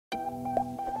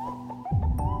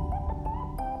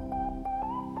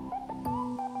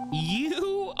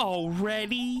You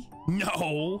already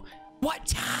know what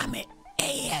time it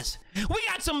is. We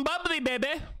got some bubbly, baby.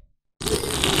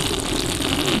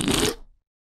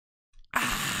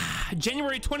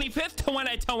 January 25th,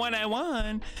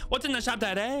 2021. What's in the shop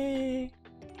today?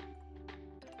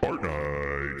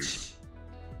 Fortnite.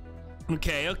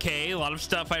 Okay, a lot of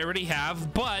stuff I already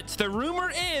have, but the rumor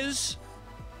is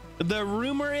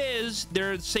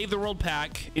there's Save the World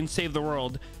pack in Save the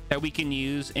World that we can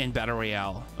use in Battle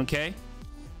Royale. Okay,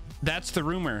 that's the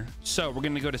rumor. So we're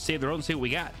gonna go to Save the World and see what we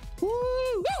got.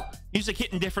 Woo! Music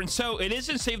hitting different. So it is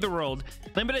in Save the World,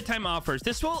 limited time offers.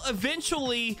 This will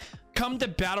eventually come to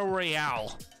Battle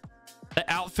Royale, the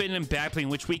outfit and back bling,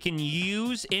 which we can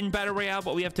use in Battle Royale,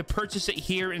 but we have to purchase it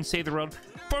here in Save the World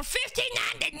for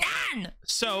 $15.99.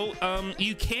 So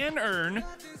you can earn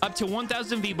up to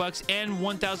 1,000 V-Bucks and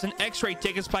 1,000 X-ray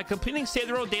tickets by completing Save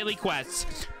the World daily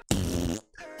quests.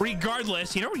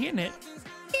 Regardless, you know, we're getting it.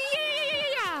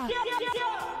 Yeah.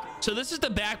 So this is the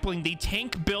back bling, the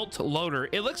Tankbuilt Loader.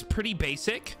 It looks pretty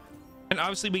basic, and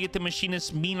obviously we get the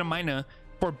Machinist Mina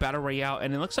for Battle Royale,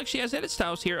 and it looks like she has edit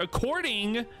styles here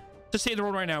according to Save the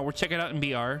World right now. We're checking it out in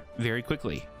BR very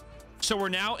quickly. So we're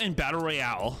now in Battle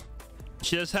Royale.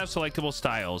 She does have selectable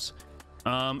styles.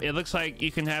 It looks like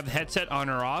you can have headset on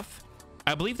or off.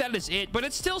 I believe that is it, but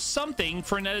it's still something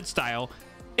for an edit style.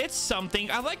 It's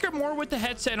something. I like her more with the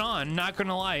headset on, not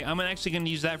gonna lie. I'm actually gonna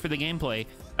use that for the gameplay.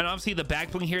 And obviously the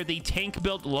back bling here, the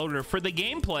Tankbuilt Loader. For the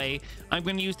gameplay, I'm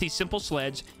gonna use the simple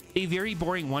sledge, a very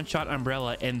boring one-shot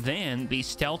umbrella, and then the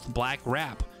stealth black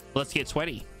wrap. Let's get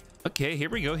sweaty. Okay, here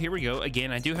we go.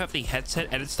 Again, I do have the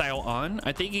headset edit style on.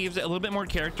 I think it gives it a little bit more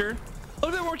character. A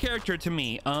little bit more character to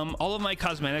me. All of my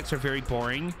cosmetics are very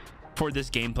boring for this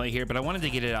gameplay here, but I wanted to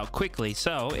get it out quickly.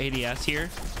 So ADS here.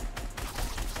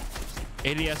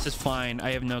 ADS is fine.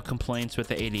 I have no complaints with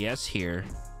the ADS here.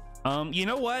 You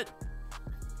know what?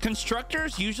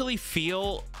 Constructors usually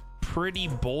feel pretty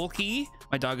bulky.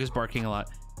 My dog is barking a lot.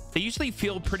 They usually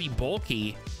feel pretty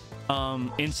bulky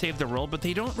in Save the World, but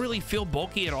they don't really feel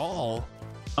bulky at all.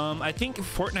 I think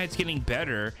Fortnite's getting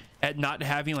better at not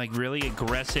having like really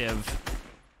aggressive.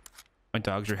 My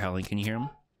dogs are howling. Can you hear them?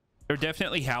 They're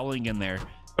definitely howling in there.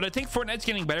 But I think Fortnite's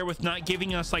getting better with not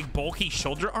giving us like bulky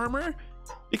shoulder armor,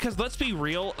 because let's be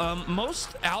real,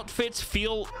 most outfits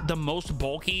feel the most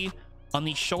bulky on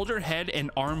the shoulder, head,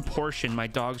 and arm portion. My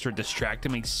dogs are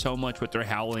distracting me so much with their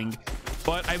howling,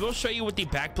 but I will show you with the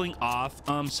back bling off.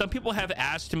 Some people have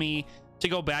asked me to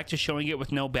go back to showing it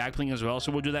with no back bling as well,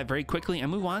 so we'll do that very quickly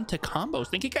and move on to combos.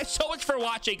 Thank you guys so much for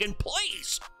watching, and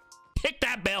please hit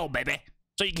that bell, baby,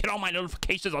 so you get all my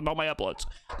notifications on all my uploads.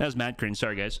 That was mad cringe.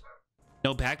 Sorry guys.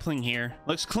 No back bling here.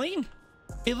 Looks clean.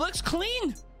 It looks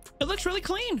clean. It looks really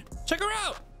clean. Check her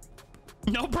out.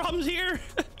 No problems here.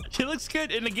 She looks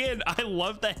good. And again, I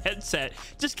love the headset.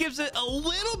 Just gives it a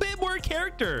little bit more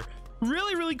character.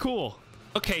 Really cool.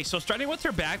 Okay, so starting with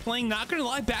her back bling, not gonna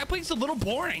lie, back bling's a little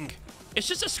boring. It's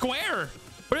just a square,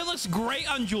 but it looks great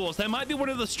on Jules. That might be one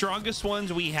of the strongest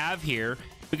ones we have here.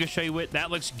 We can show you what that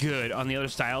looks good on the other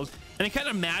styles, and it kind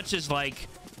of matches like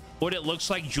what it looks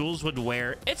like Jules would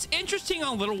wear. It's interesting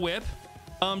on Little Whip.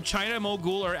 China,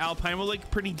 Mogul, or Alpine will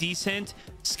look pretty decent.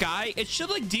 Sky, it should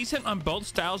look decent on both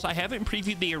styles. I haven't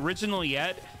previewed the original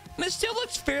yet, and it still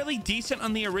looks fairly decent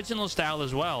on the original style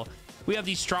as well. We have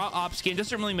the straw op skin.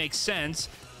 Doesn't really make sense.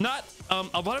 Not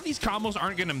a lot of these combos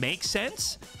aren't gonna make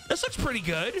sense. This looks pretty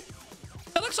good.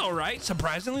 That looks all right.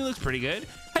 Surprisingly looks pretty good.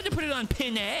 Had to put it on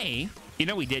pin A. You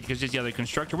know we did, because it's the other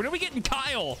constructor. When are we getting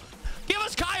Kyle? Give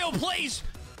us Kyle, please.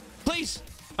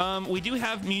 We do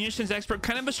have munitions expert,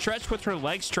 kind of a stretch with her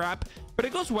leg strap, but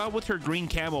it goes well with her green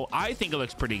camo. I think it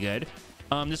looks pretty good.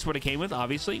 This is what it came with.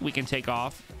 Obviously we can take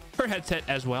off her headset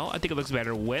as well. I think it looks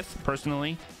better with,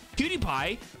 personally.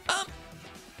 PewDiePie,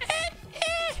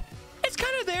 it's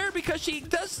kind of there because she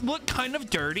does look kind of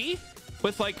dirty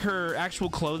with like her actual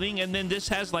clothing, and then this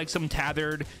has like some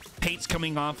tethered paints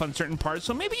coming off on certain parts,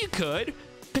 so maybe you could.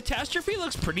 Catastrophe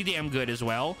looks pretty damn good as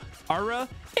well. Arwe,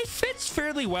 it fits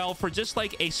fairly well for just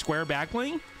like a square back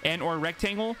bling and or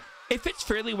rectangle. It fits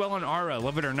fairly well on Arwe,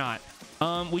 love it or not.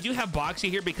 We do have Boxy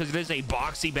here because it is a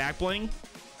boxy back bling.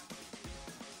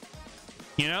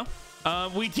 You know?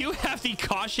 We do have the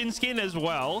Caution skin as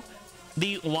well.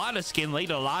 The Lada skin,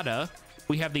 Lada Lada.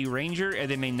 We have the Ranger, and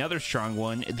then another strong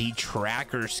one, the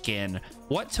Tracker skin.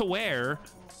 What to wear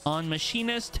on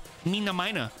Machinist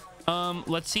Mina.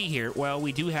 Let's see here. Well,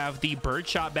 we do have the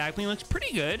Birdshot back bling. Looks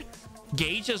pretty good.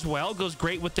 Gauge as well goes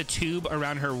great with the tube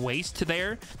around her waist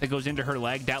there that goes into her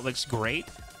leg. That looks great.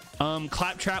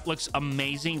 Claptrap looks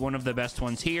amazing, one of the best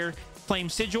ones here. Flame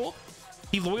Sigil,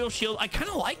 the Loyal Shield, I kind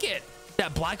of like it.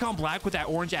 That black on black with that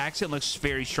orange accent looks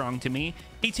very strong to me.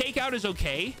 The takeout is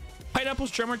okay.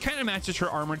 Pineapple's drummer kind of matches her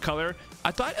armored color.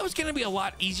 I thought it was going to be a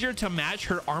lot easier to match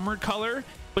her armored color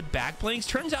with back blinks.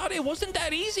 Turns out it wasn't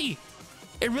that easy.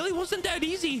 It really wasn't that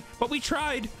easy, but we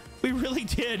tried. We really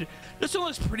did. This one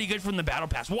looks pretty good from the battle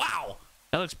pass. Wow,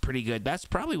 that looks pretty good. That's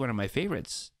probably one of my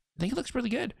favorites. I think it looks really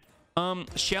good.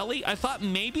 Shelly, I thought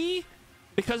maybe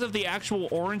because of the actual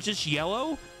orangish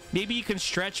yellow, maybe you can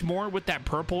stretch more with that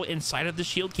purple inside of the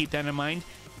shield. Keep that in mind.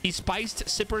 The spiced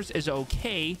sippers is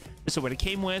okay. This is what it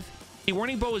came with. The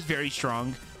warning bow is very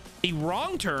strong. The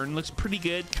wrong turn looks pretty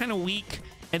good, kind of weak.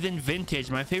 And then vintage,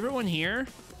 my favorite one here.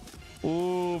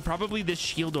 Oh, probably this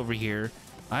shield over here.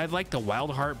 I like the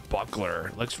Wild Heart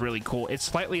buckler. Looks really cool. It's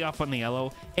slightly off on the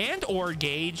yellow and or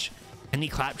gauge, and the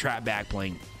claptrap back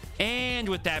bling. And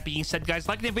with that being said, guys,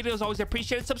 liking the video is always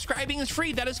appreciated. Subscribing is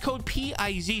free. That is code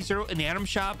PIZO in the Item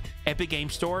Shop, Epic Game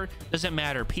Store. Doesn't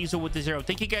matter. PIZO with the 0.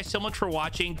 Thank you guys so much for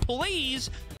watching. Please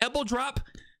elbow drop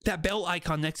that bell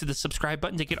icon next to the subscribe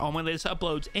button to get all my latest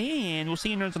uploads. And we'll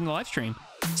see you nerds on the live stream.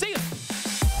 See ya.